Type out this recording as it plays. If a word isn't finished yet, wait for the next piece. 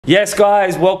Yes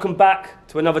guys, welcome back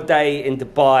to another day in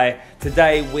Dubai.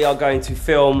 Today we are going to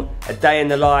film a day in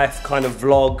the life kind of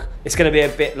vlog. It's going to be a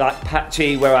bit like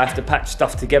patchy where I have to patch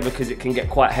stuff together because it can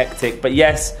get quite hectic. But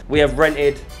yes, we have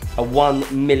rented a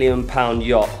 £1 million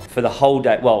yacht for the whole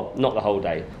day. Well, not the whole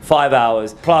day, 5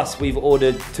 hours. Plus we've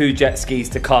ordered 2 jet skis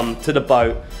to come to the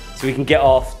boat so we can get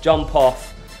off, jump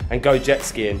off and go jet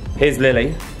skiing. Here's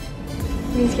Lily.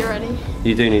 You need to get ready.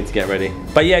 You do need to get ready.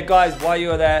 But yeah guys, while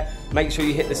you're there, make sure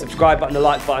you hit the subscribe button, the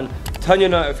like button, turn your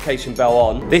notification bell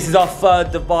on. This is our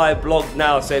 3rd Dubai vlog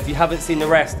now, so if you haven't seen the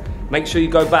rest, make sure you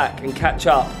go back and catch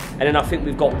up. And then I think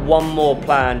we've got one more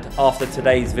planned after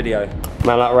today's video.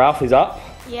 Man like Ralph is up.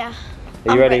 Yeah.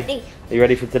 Are you ready? Are you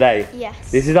ready for today?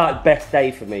 Yes. This is like best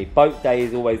day for me. Boat day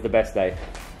is always the best day.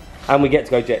 And we get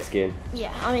to go jet skiing.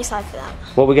 Yeah, I'm excited for that.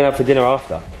 What are we gonna have for dinner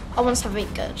after? I want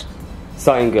something good.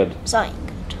 Something good. Something good.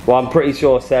 Well, I'm pretty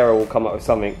sure Sarah will come up with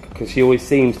something because she always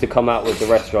seems to come out with the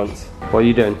restaurants. What are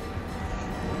you doing?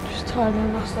 Just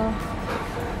tidying my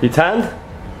stuff. You tanned?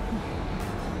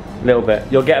 A little bit.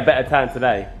 You'll get a better tan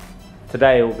today.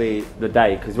 Today will be the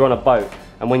day because we're on a boat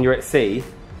and when you're at sea,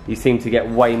 you seem to get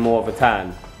way more of a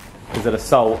tan because of the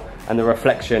salt and the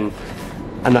reflection,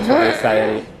 and that's what they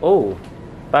say. Oh,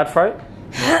 bad throat?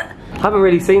 I haven't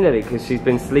really seen Lily because she's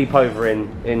been sleepover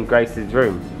in Grace's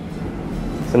room.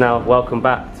 So now, welcome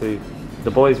back to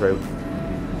the boys' room.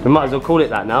 We might as well call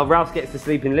it that now. Ralph gets to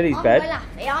sleep in Lily's bed. Well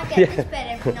happy. I get this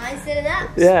bed every night instead of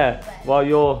that. Yeah, while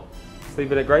you're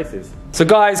sleeping at Grace's. So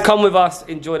guys, come with us,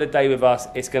 enjoy the day with us.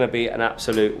 It's gonna be an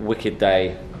absolute wicked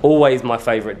day. Always my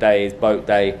favourite day is boat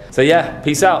day. So yeah,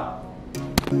 peace out.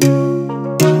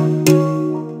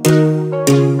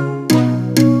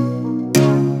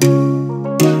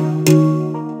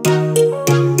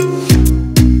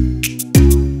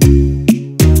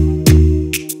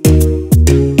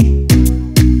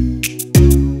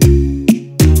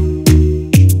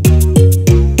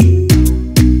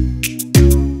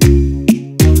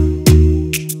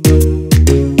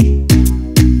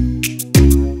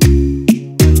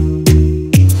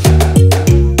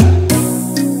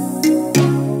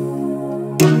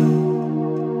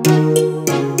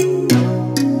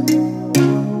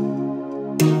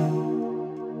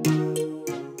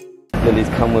 Lily's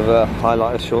come with her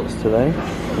highlighter shorts today,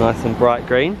 nice and bright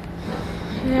green.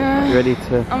 Yeah. You ready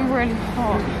to? I'm really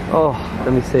hot. Oh,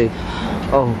 let me see.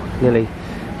 Oh, Lily,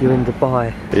 you're in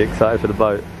Dubai. Are you excited for the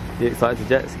boat? Are you excited to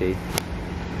jet ski?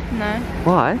 No.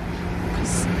 Why?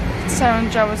 Because Sarah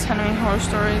and Joe were telling me horror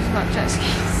stories about jet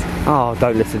skis. Oh,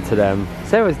 don't listen to them.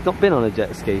 Sarah's not been on a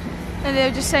jet ski. No, they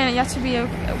were just saying that you have to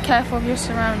be careful of your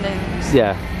surroundings.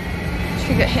 Yeah. You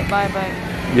could get hit by a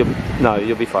boat. No,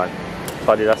 you'll be fine.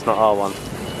 Buddy, that's not our one.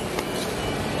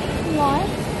 Why?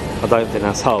 I don't think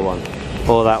that's our one.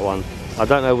 Or that one. I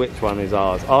don't know which one is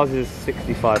ours. Ours is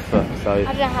 65 foot, so... I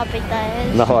don't know how big that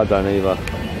is. No, I don't either.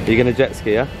 Are you going to jet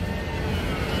ski, yeah?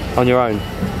 On your own?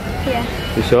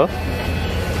 Yeah. You sure?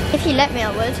 If you let me,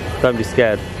 I would. Don't be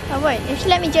scared. I won't. If you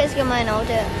let me jet ski on mine, I'll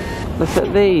do it. Look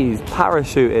at these,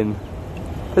 parachuting.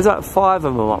 There's like 5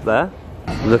 of them up there.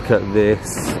 Look at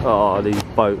this. Oh, these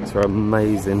boats are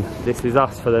amazing. This is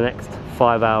us for the next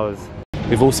 5 hours.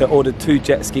 We've also ordered 2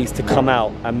 jet skis to come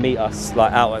out and meet us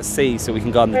like out at sea so we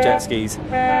can go on the jet skis.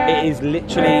 It is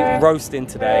literally roasting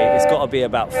today. It's got to be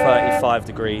about 35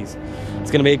 degrees.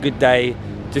 It's going to be a good day.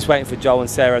 Just waiting for Joel and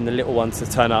Sarah and the little ones to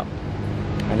turn up.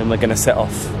 And then we're going to set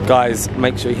off. Guys,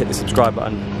 make sure you hit the subscribe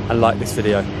button and like this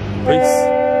video.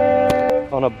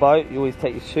 Peace. On a boat, you always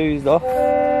take your shoes off.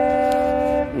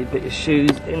 You put your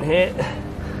shoes in here.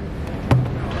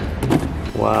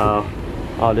 Wow.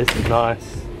 Oh, this is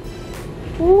nice.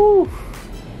 Woo.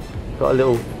 Got a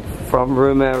little front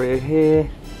room area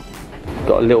here.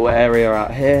 Got a little area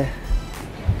out here.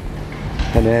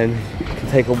 And then you can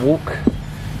take a walk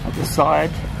up the side,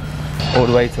 all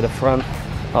the way to the front.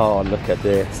 Oh, look at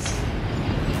this.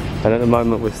 And at the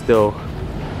moment we're still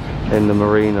in the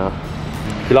marina.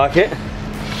 You like it?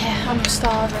 Yeah, I'm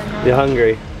starving. You're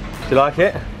hungry? Do you like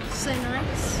it? So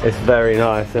nice. It's very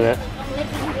nice, isn't it?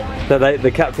 So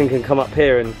the captain can come up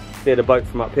here and steer the boat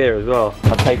from up here as well.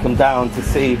 I'll take them down to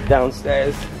see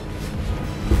downstairs.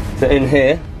 So in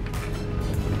here.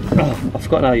 Oh, I've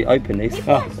forgotten how you open these. It's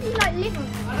actually like living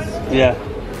room.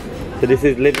 Yeah. So this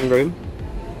is living room.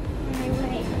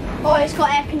 Oh, it's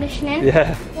got air conditioning.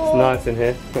 Yeah, it's nice in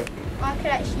here. I could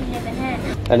actually live in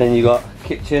here. And then you got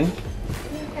kitchen.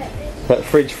 Got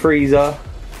fridge, freezer.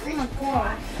 Oh my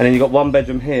god. And then you got 1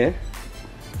 bedroom here.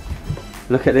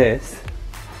 Look at this.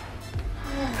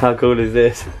 How cool is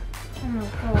this? Oh my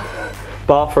god.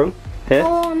 Bathroom here.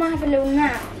 Oh, I might have a little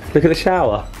nap. Look at the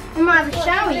shower. I might have a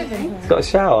shower, you think? It's got a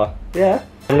shower. Yeah.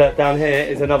 And look, down here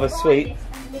is another suite.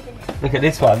 Look at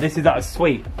this one. This is like a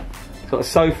suite. It's got a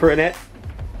sofa in it.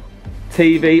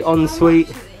 TV en suite.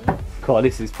 God,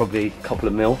 this is probably a couple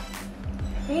of mil.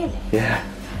 Really? Yeah.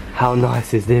 How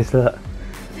nice is this? Look.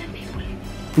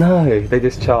 No, they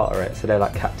just charter it, so they're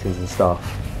like captains and stuff.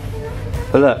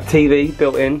 But look, TV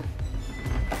built in.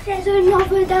 There's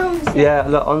another downstairs. Yeah,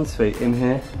 look, ensuite in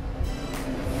here.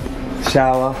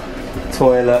 Shower,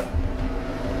 toilet,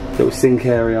 little sink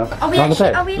area. Are we Lie on the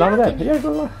actually- bed. are we Lie on the allowed bed. Yeah, go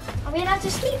on, lie. Are we allowed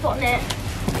to sleep on it?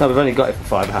 No, we've only got it for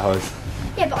 5 hours.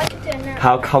 Yeah, but I could do it now.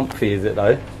 How comfy is it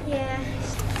though? Yeah.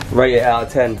 Rate it out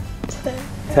of 10.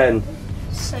 10.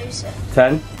 So sick.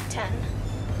 10? 10.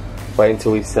 Wait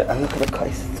until we sit. And look at the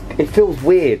place. It feels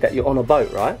weird that you're on a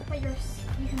boat, right? But you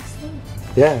can sleep.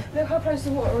 Yeah. Look how close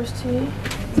the water is to you.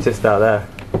 It's just out there.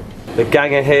 The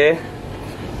gang are here.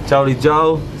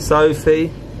 Joel,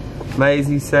 Sophie,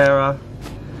 Maisie, Sarah,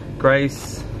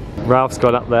 Grace. Ralph's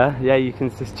gone up there. Yeah, you can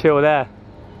just chill there.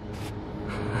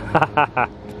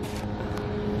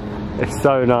 It's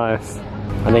so nice.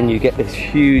 And then you get this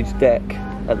huge deck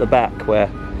at the back where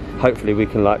hopefully we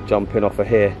can like jump in off of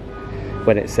here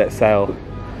when it sets sail.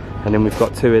 And then we've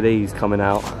got 2 of these coming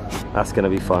out. That's gonna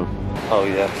be fun. Oh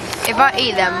yeah. If I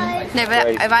eat them, no, but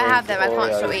Grace, if I have Grace, them, I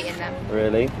can't Oreos. stop eating them.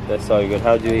 Really? They're so good.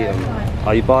 How do you eat them?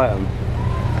 Oh, you bite them?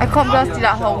 I can't blast through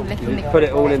that whole licking the. Put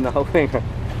it all in the whole thing.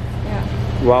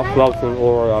 Yeah. Ralph loves an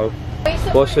Oreo.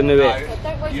 What's the new it?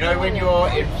 You know when you're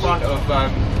in front of,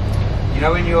 you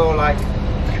know when you're like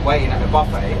waiting at the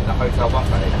buffet, the hotel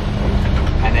buffet,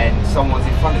 and then someone's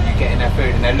in front of you getting their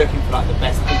food and they're looking for like the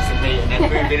best piece of meat and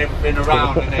they're moving everything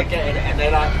around and they're getting it and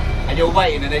they're like, and you're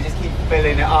waiting and they just keep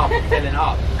filling it up and filling it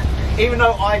up. Even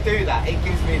though I do that, it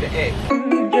gives me the ick.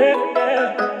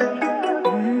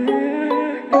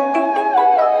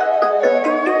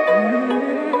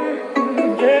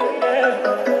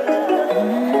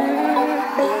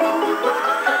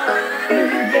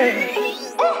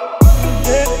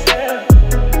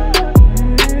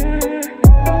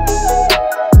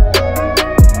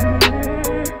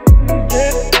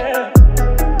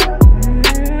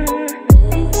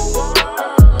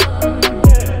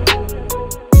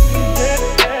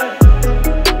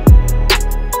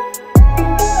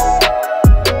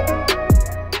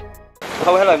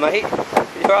 Oh, hello, mate.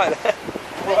 You alright there?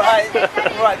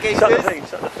 Right, geez. Shut the thing,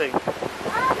 shut the thing.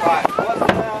 Right, what's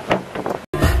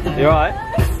You alright?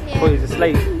 Yeah. Thought you was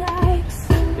asleep.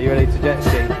 Are you ready to jet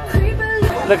ski?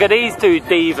 Look at these 2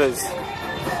 divas.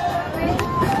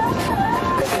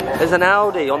 There's an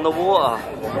Audi on the water.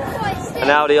 An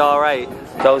Audi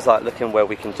R8. Joel's like looking where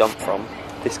we can jump from.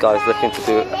 This guy's looking to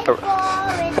do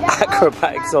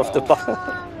acrobatics off the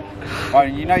bar. Oh,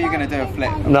 you know you're going to do a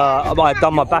flip. No, I've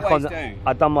done my back on. do.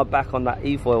 I've done my back on that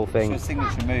e-foil thing. It's your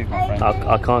signature move, my friend.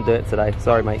 I can't do it today.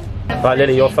 Sorry, mate. Right,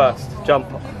 Lily, you're first. Jump.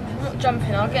 I'm not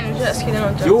jumping, I'll get in a jet ski then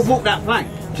I'll jump. You'll walk that plank.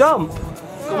 Jump.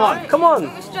 Come on. Come on.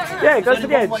 Yeah, go to the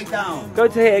One way edge. down. Go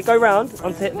to here. Go round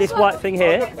onto this white thing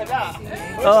here.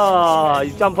 Oh,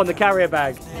 you jump on the carrier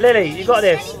bag. Lily, you got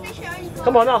this.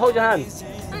 Come on, I'll hold your hand.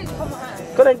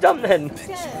 Go then, jump then.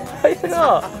 Wait,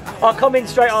 not. I'll come in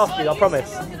straight after you, I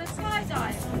promise.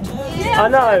 I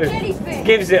know.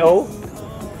 Gives it all.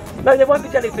 No, there won't be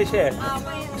jellyfish here.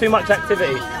 Too much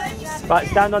activity. Right,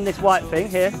 stand on this white thing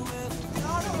here.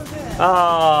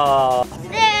 Ah.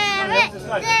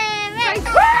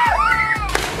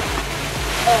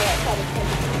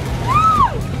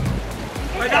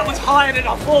 Wait, that was higher than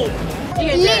I thought.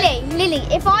 Lily,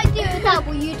 if I do a dab,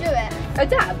 will you do it? A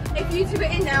dab? If you two are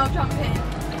in there, I'll jump in.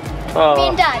 Oh. Me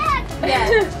and Dad?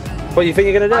 Yeah. What, you think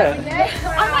you're going to do it?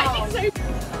 I might think so.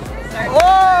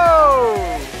 Whoa!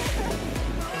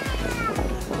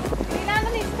 Did he land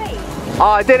on his feet?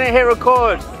 Oh, I didn't hit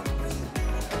record.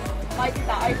 I did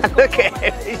that. Look at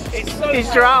him,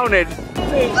 he's drowning.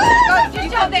 You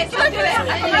got this, you do it.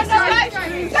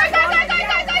 Go.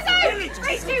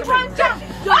 3, 2, 1, jump.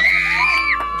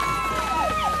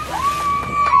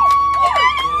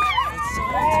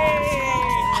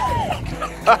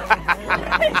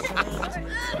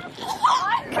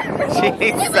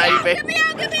 She's saving.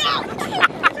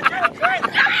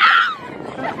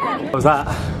 What was that?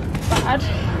 Bad.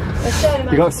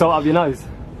 You got salt up your nose.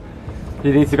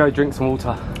 You need to go drink some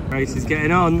water. Race is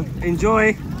getting on.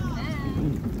 Enjoy.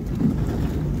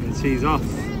 And she's off.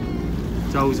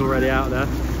 Joel's already out there.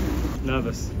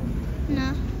 Nervous.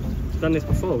 No. Done this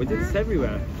before. We did this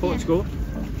everywhere. Portugal,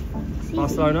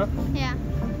 Barcelona. Yeah.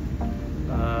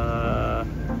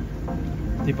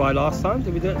 Dubai last time.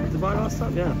 Did we do it in Dubai last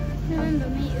time? Yeah. Remember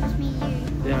me? It was me,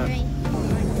 you. Yeah.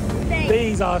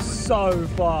 These are so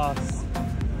fast.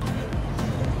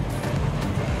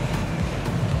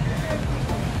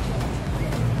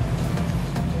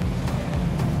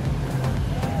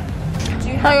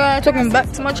 Hi guys, welcome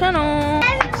back to my channel.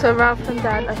 So Ralph and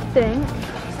Dad, I think,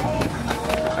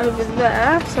 over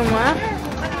there somewhere.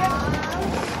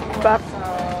 But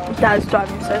Dad's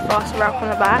driving so fast, Ralph on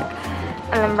the back,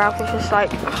 and then Ralph is just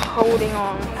like holding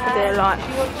on for dear life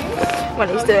when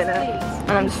he's doing it.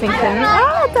 And I'm just thinking,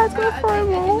 ah, Dad's gonna throw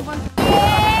him all.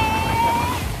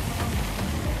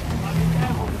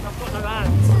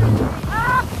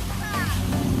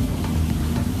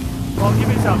 Well, give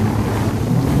it some.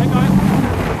 Hey guys,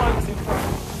 the boat's in front.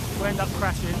 We'll end up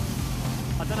crashing.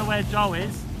 I don't know where Joel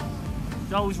is.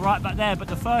 Joel's right back there, but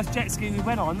the first jet ski we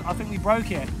went on, I think we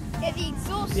broke it. Yeah, the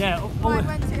exhaust Yeah,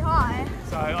 went too high.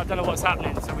 So I don't know what's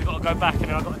happening, so we've got to go back and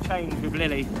then I've got to change with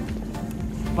Lily.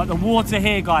 But the water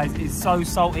here, guys, is so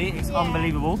salty, it's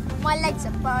unbelievable. My legs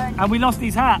are burned. And we lost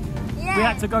his hat. Yeah, we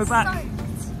had to go back.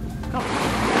 Come.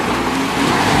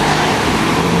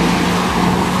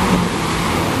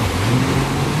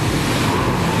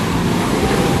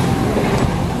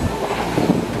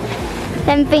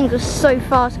 Them things were so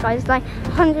fast, guys, like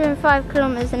 105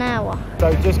 kilometers an hour.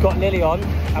 So just got Lily on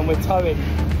and we're towing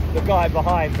the guy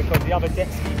behind because the other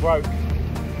jet ski broke.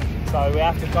 So we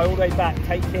have to go all the way back,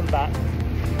 take him back,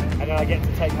 and then I get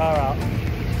to take her out.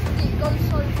 It goes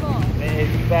so fast. It is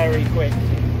very quick.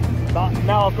 But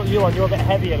now I've got you on, you're a bit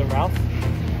heavier than Ralph.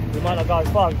 We might not go as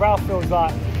far. Ralph feels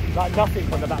like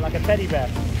nothing on the back, like a teddy bear.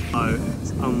 Oh,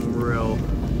 it's unreal.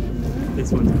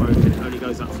 This one's broken, it only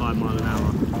goes up 5 miles an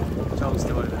hour. Joel's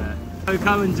still over there. Go,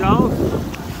 come on, Joel.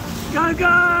 Go,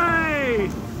 go!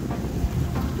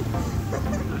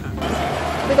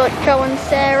 We got Joe and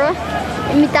Sarah,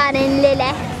 and my dad and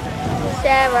Lily.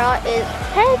 Sarah is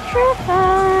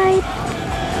petrified.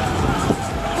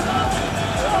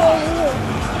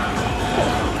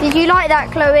 Did you like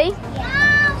that, Chloe?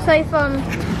 Yeah. So fun.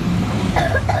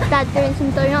 Dad doing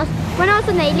some donuts. When I was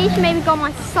on there, at least she made me go on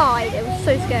my side. It was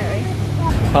so scary.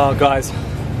 Oh, guys,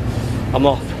 I'm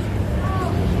off.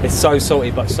 It's so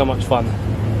salty, but so much fun.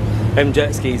 Them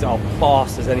jet skis are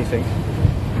fast as anything.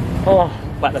 Oh,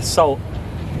 but the salt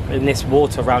in this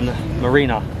water around the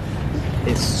marina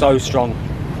is so strong.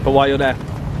 But while you're there,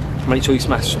 make sure you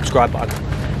smash the subscribe button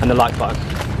and the like button.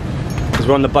 Because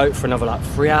we're on the boat for another like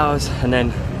 3 hours and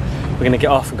then we're going to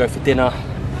get off and go for dinner.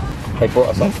 They brought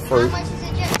us up fruit,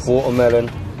 watermelon.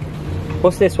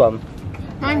 What's this one?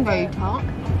 Rainbow Park.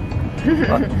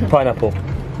 Pineapple.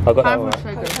 I've got that one.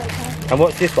 So good. And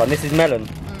what's this one? This is melon.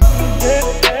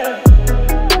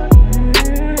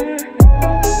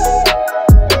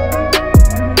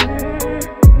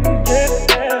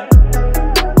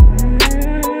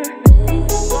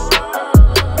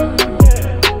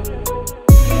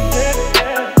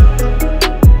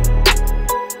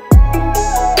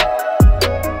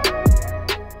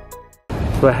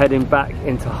 We're heading back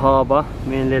into harbour,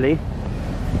 me and Lily.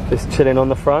 Just chilling on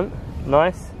the front.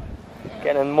 Nice.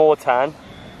 Getting a more tan.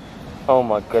 Oh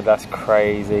my god, that's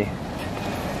crazy.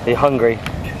 Are you hungry?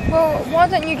 Well, why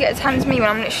don't you get a tan as me when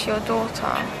I'm literally your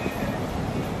daughter?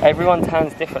 Everyone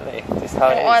tans differently. Just how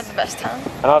it is. I have the best tan.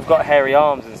 And I've got hairy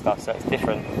arms and stuff, so it's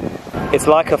different. It's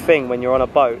like a thing when you're on a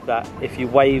boat that if you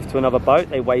wave to another boat,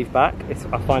 they wave back.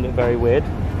 I find it very weird.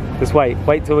 Just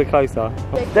wait till we're closer.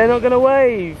 They're not gonna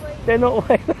wave. They're not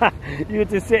waving. You're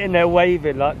just sitting there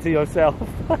waving like to yourself.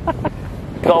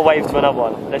 Got to wave to another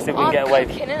one. Let's see if we can get a wave.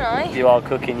 I'm cooking, aren't I? You are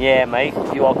cooking, yeah, mate.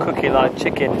 You are cooking like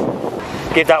chicken.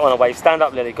 Give that one a wave. Stand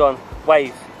up, Lily. Go on,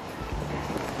 wave.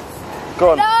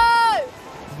 Go on. No!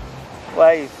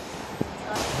 Wave.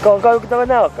 Go on, go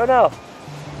now. Go now.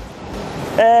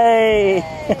 Hey.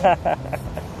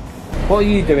 What are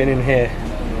you doing in here?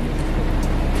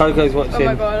 Coco's watching. Oh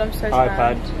my god, I'm so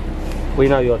iPad. tanned. We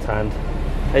know you're tanned.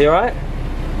 Are you alright?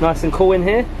 Nice and cool in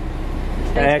here?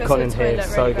 The aircon in here is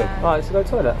so good. Alright, so go to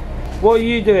the toilet. What are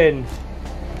you doing?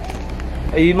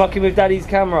 Are you mucking with Daddy's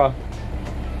camera?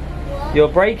 What? You'll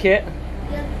break it.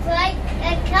 You break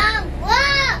the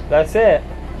camera! That's it.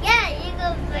 Yeah, you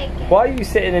go break it. Why are you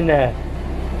sitting in there?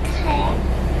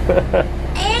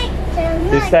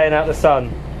 You're staying out the sun.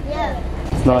 Yeah.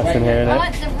 It's nice in here, isn't it? I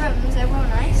like the rooms, they're real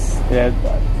nice. Yeah,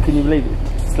 can you believe it?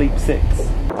 Sleep 6. Kids,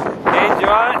 you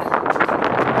alright?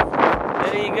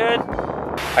 Lily, you good?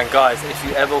 And guys, if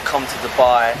you ever come to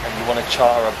Dubai and you want to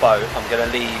charter a boat, I'm going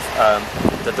to leave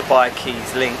the Dubai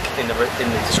Keys link in the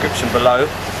description below.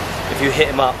 If you hit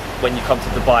him up when you come to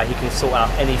Dubai, he can sort out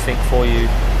anything for you.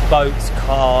 Boats,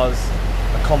 cars,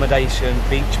 accommodation,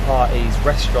 beach parties,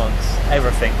 restaurants,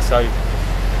 everything. So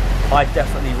I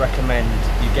definitely recommend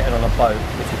you getting on a boat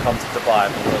if you come to Dubai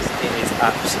because it is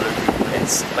absolutely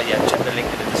bliss. But yeah, check the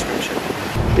link in the description.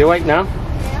 You awake now?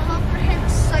 Yeah, my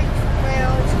head's soaked for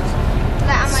real.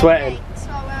 Like, sweating.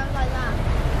 So I was like that.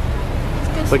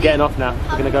 We're getting off now.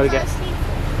 We're gonna go get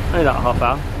only like a half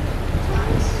hour.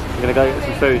 We're gonna go get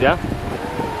some food, yeah?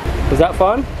 Was that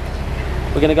fun?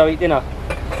 We're gonna go eat dinner.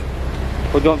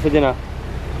 What do you want for dinner?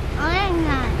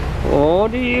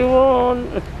 What do you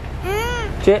want?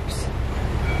 Chips?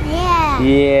 Yeah.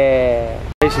 Yeah.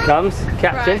 Here she comes,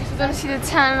 Captain. Right, we're going to see the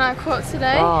tan line caught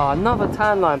today. Oh, another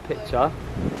tan line picture.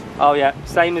 Oh yeah,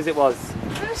 same as it was.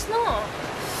 No, it's not.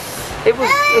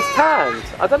 It's tanned.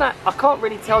 I don't know, I can't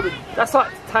really tell that's like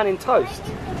tanning toast.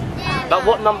 Like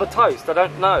what number toast? I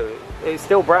don't know. It's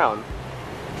still brown.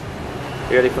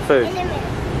 You ready for food?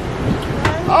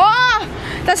 Oh!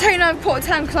 That's how you know I've caught a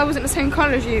tan, because I wasn't the same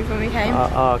colour as you when we came.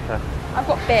 Oh, okay. I've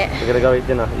got bit. We're gonna go eat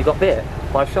dinner. You got bit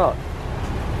by a shark?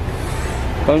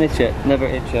 Don't itch it. Never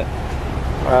itch it.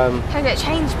 Can I get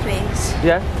change, please?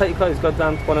 Yeah, take your clothes, go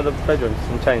down to one of the bedrooms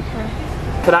and change.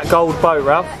 For that gold boat,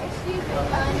 Ralph.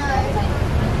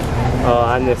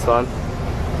 Oh, and this one.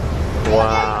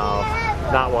 Wow.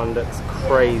 That one looks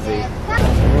crazy.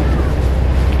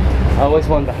 I always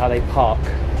wonder how they park.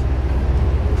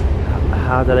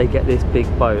 How do they get this big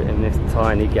boat in this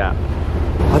tiny gap?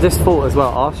 I just thought as well,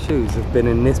 our shoes have been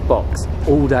in this box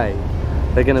all day.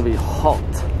 They're gonna be hot.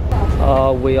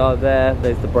 Oh, we are there.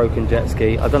 There's the broken jet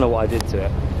ski. I don't know what I did to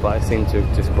it, but it seemed to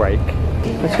just break.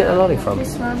 Where'd you get the lolly from?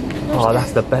 This one. Oh,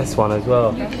 that's the best one as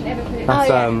well.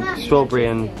 That's strawberry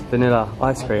and vanilla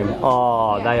ice cream.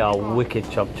 Oh, they are wicked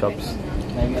chub chubs.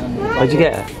 Where'd you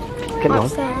get it? Get me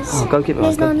one. Oh, go get me one.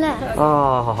 There's none left.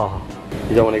 Oh,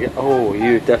 you don't want to get. Oh,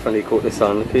 you definitely caught this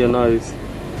one. Look at your nose.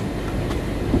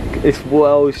 It's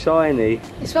well shiny.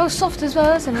 It's well soft as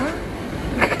well, isn't it?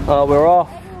 Oh, we're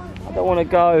off. I don't want to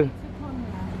go.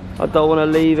 I don't want to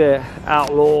leave it.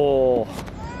 Outlaw.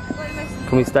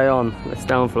 Can we stay on? Let's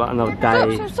stay on for like another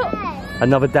day. Stop.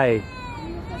 Another day.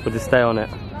 We'll just stay on it.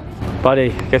 Buddy,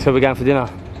 guess where we're going for dinner?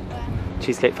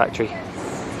 Cheesecake Factory.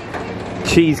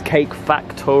 Cheesecake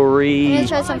Factory. I'm gonna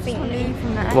try something new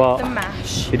from that. What? The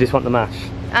mash. You just want the mash?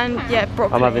 And yeah,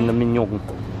 broccoli. I'm having the mignon.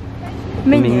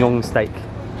 Mignon? Mignon steak.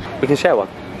 We can share one.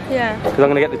 Yeah. Because I'm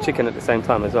going to get the chicken at the same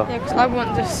time as well. Yeah, because I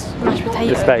want this mashed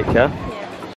potato. The steak, yeah?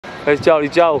 Yeah. Where's Jolly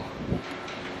Joel?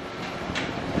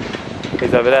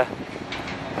 He's over there.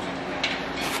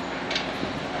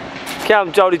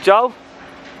 Come, Jolly Joel.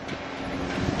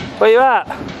 Where you at?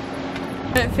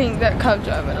 I don't think that cab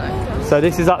driver likes us. So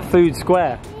this is like Food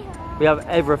Square. We have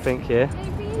everything here,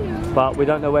 but we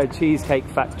don't know where Cheesecake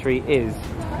Factory is.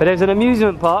 But there's an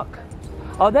amusement park.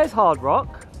 Oh, there's Hard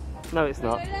Rock. No, it's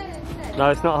not. No,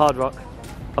 it's not Hard Rock.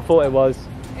 I thought it was.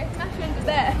 It's mashed under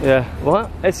there. Yeah. What?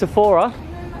 It's Sephora.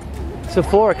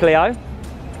 Sephora, Cleo.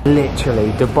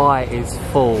 Literally, Dubai is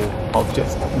full of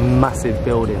just massive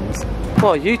buildings.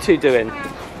 What are you two doing?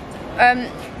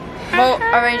 Well,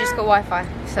 I only just got Wi-Fi.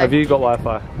 So. Have you got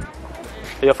Wi-Fi?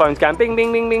 Your phone's going bing,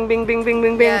 bing, bing, bing, bing, bing, bing,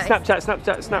 bing, bing. Yeah, Snapchat,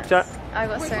 Snapchat, Snapchat. I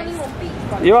got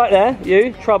sorry. You right there?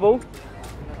 You? Trouble?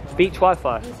 Beach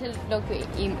Wi-Fi.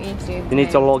 You need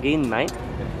to log in, mate.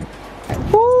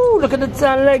 Woo! Look at the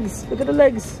legs. Look at the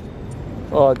legs.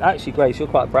 Oh, actually, Grace, you're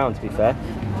quite brown, to be fair.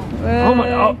 Oh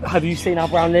my! Oh, have you seen how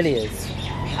brown Lily is? I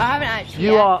haven't actually.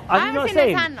 You are. Have you not seen seen?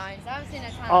 the tan lines. I haven't seen the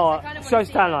tan Oh, lines. show us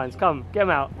tan lines. Come, get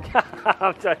them out.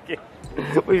 I'm joking.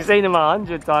 We've seen them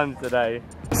 100 times today.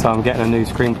 So I'm getting a new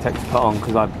screen protector put on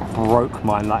because I broke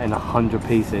mine like in 100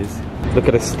 pieces. Look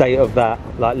at the state of that.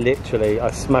 Like literally, I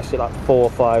smashed it like 4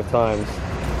 or 5 times.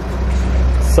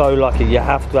 So lucky. You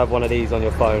have to have one of these on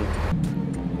your phone.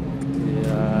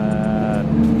 Yeah.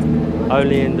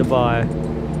 Only in Dubai.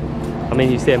 I mean,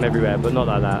 you see them everywhere, but not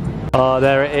like that. Oh,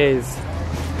 there it is.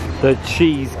 The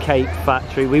Cheesecake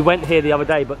Factory. We went here the other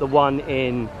day, but the one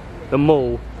in the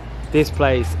mall. This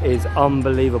place is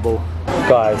unbelievable.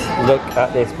 Guys, look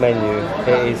at this menu.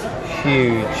 It is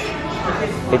huge.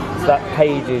 It's like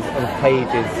pages and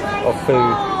pages of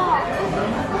food.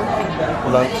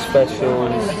 Lunch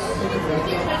specials,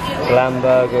 glam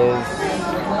burgers.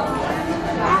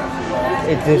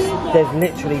 There's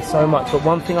literally so much. But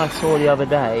one thing I saw the other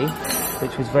day,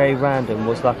 which was very random,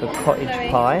 was like a cottage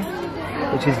pie,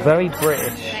 which is very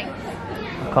British. I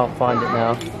can't find it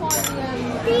now.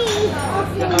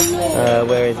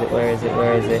 Where is it? Where is it?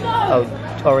 Where is it? Oh,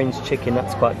 orange chicken,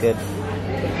 that's quite good.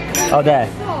 Oh, there.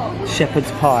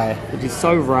 Shepherd's pie, which is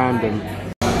so random.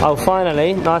 Oh,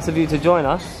 finally, nice of you to join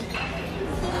us.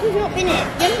 We've not been here.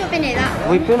 You haven't been here that long.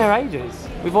 We've been here ages.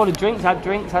 We've ordered drinks, had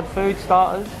food,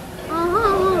 starters.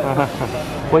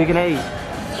 What are you going to eat?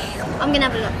 I'm going to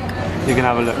have a look. You're going to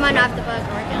have a look? I might not have the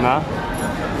burger again. No?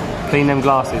 Clean them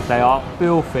glasses, they are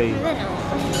filthy.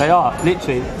 They are,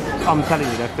 literally, I'm telling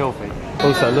you, they're filthy.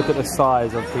 Also, look at the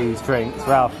size of these drinks.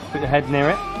 Ralph, put your head near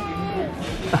it.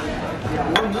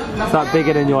 It's like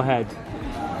bigger than your head.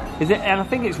 Is it? And I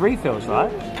think it's refills,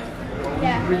 right?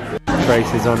 Yeah.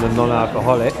 Trace is on the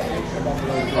non-alcoholic.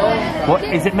 What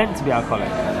is it meant to be alcoholic?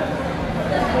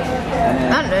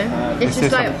 I don't know. It's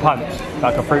just like a punch,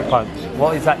 like a fruit punch.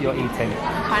 What is that you're eating?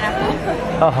 pineapple.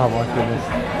 Oh my goodness.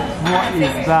 What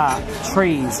is that?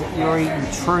 Trees. You're eating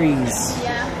trees.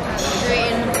 Yeah. We're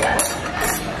eating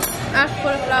mashed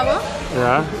cauliflower.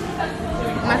 Yeah.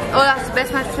 Oh, that's the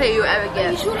best mashed potato you'll ever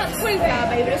get. You sure that's cauliflower,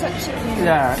 baby? It's like chicken.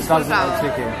 Yeah, it does look cauliflower. like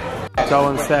chicken. Joe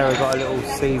and Sarah got a little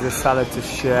Caesar salad to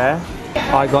share.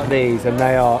 I got these and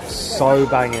they are so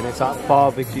banging. It's like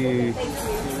barbecue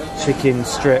chicken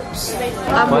strips.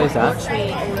 What is that?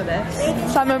 All of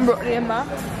this. Salmon, broccoli and mash.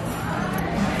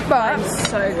 But it's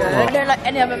so good. What? I don't like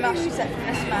any other mash except for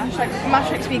this mash. Like,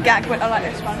 mash makes me gag, but I like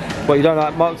this one. What, you don't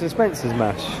like Marks and Spencer's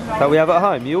mash that we have at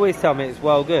home? You always tell me it's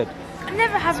well good. I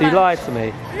never have So mash. you lied to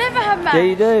me. I never have mash. Yeah,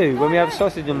 you do. When we have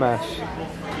sausage and mash.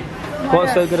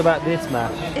 What's so good about this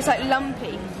mash? It's like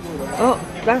lumpy. Oh,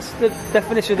 that's the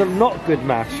definition of not good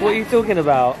mash. What are you talking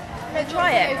about? No,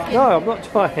 try it. No, I'm not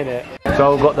trying it.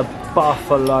 Joel got the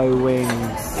buffalo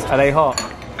wings. Are they hot?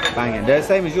 Banging. They're the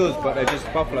same as yours, but they're just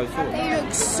buffalo sauce. They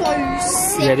look so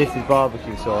sick. Yeah, this is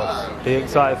barbecue sauce. Are you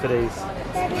excited for these?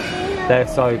 They're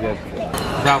so good.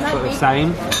 Ralph got the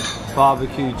same.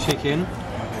 Barbecue chicken.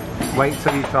 Wait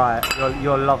till you try it.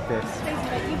 You'll love this.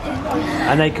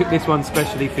 And they cooked this one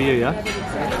specially for you, yeah?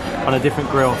 On a different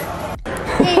grill.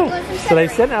 So they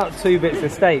sent out 2 bits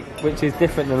of steak, which is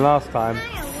different than last time.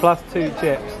 Plus 2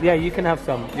 chips. Yeah, you can have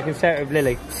some. You can share it with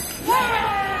Lily.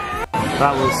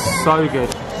 That was so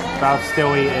good. Ralph's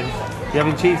still eating. You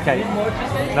having cheesecake?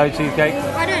 No cheesecake?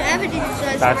 I don't ever do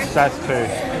desserts. That's true.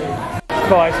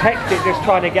 God, it's hectic just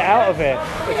trying to get out of it.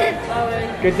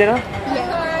 Good dinner?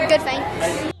 Yeah. Good, thanks.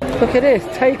 Look at this,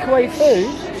 takeaway food.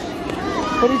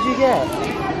 What did you get?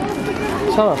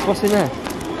 Tell us, what's in there?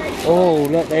 Oh,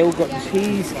 look, they all got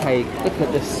cheesecake. Look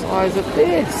at the size of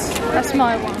this. That's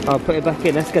my one. I'll put it back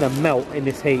in. That's going to melt in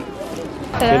this heat.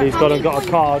 Lily's gone and got a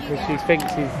card because she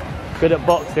thinks she's good at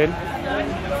boxing.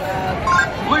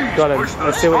 Got him.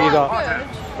 Let's see what you got.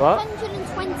 What?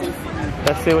 125.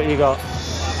 Let's see what you got.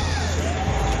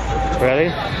 Ready?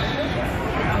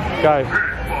 Go.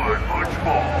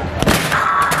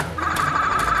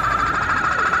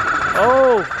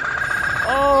 Oh!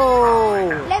 Oh!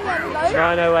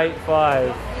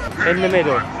 9085. In the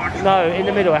middle. No, in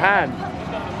the middle. A hand.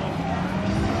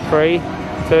 3,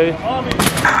 2. No,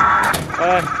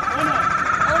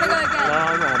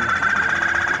 hang on.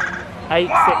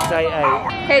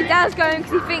 8688. Okay, Dad's going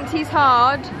because he thinks he's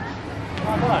hard. It's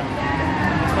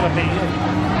gonna beat you.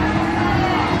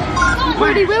 He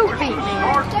probably will beat me.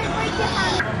 Don't break your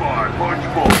hand.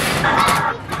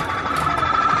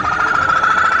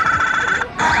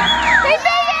 He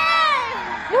beat it!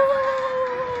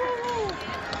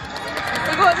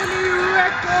 We got the new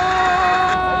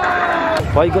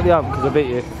record! Why you got the other? Because I beat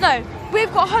you. No,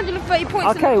 we've got 130 points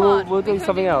Okay, in the card. we'll do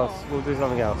something else. We'll do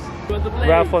something else.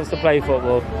 Ralph wants to play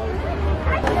football.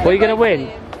 What are you going to win?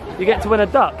 You get to win a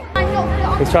duck.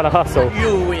 He's trying to hustle.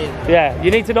 You win. Yeah, you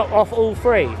need to knock off all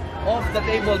 3. Off the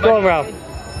table. Go on, Ralph.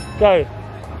 Go.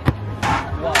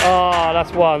 Oh,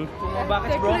 that's 1.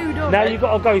 Now you've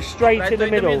got to go straight in the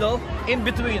middle. In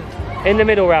between. In the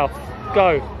middle, Ralph.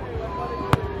 Go.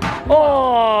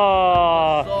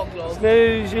 Oh! So close.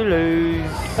 Snooze, you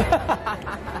lose.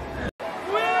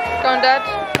 Go on, Dad.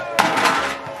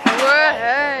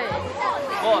 Way.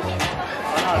 Boss. I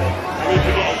need to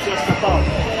get it just above.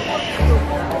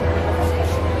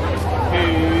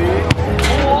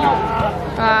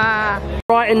 Ah.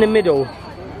 Right in the middle.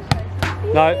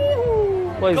 No.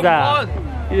 What is Come that? on.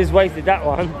 You just wasted that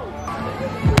one.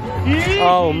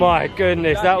 Oh my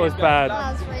goodness, that was bad.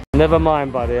 Never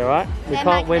mind, buddy, alright? We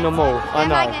can't win them all. I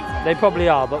know. They probably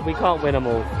are, but we can't win them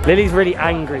all. Lily's really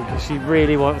angry because she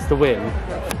really wants to win.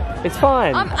 It's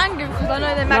fine. I'm angry because I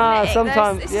know they're Nah, magnetic.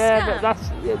 sometimes, It's a yeah, scam. but that's,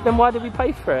 then why did we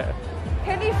pay for it?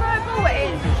 Can you throw a ball at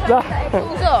it to show me that it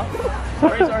falls off?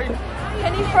 Sorry.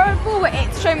 Can you throw a ball at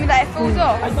it to show me that it falls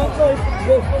off? I don't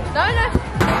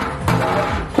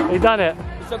know. No. He done it.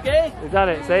 It's okay. He done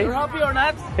it, see? You're happy or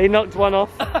not? He knocked one off.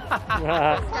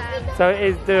 So it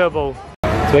is doable.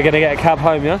 So we're going to get a cab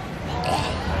home, yeah?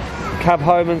 Cab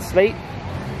home and sleep.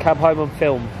 Cab home and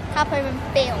film. Hop over and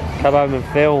film. Cab home and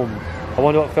film. I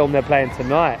wonder what film they're playing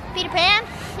tonight. Peter Pan.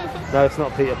 No, it's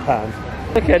not Peter Pan.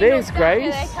 Look at this,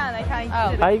 Grace. They can.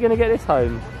 How are you going to get this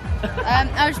home?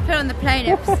 I'll just put it on the plane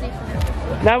and sleep.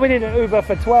 Now we need an Uber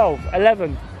for 12,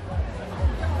 11.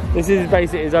 This is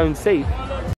basically his own seat.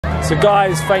 So So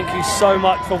guys, thank you so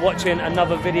much for watching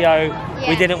another video. Yes.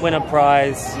 We didn't win a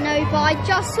prize. No, but I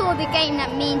just saw the game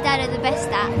that me and Dad are the best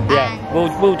at. Yeah,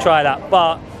 And we'll try that,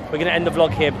 but we're going to end the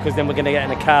vlog here because then we're going to get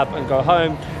in a cab and go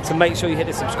home. So make sure you hit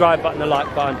the subscribe button, the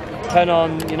like button, turn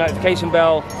on your notification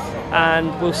bell, and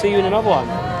we'll see you in another one.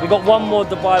 We've got one more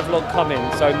Dubai vlog coming,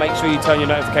 so make sure you turn your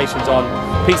notifications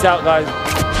on. Peace out,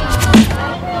 guys.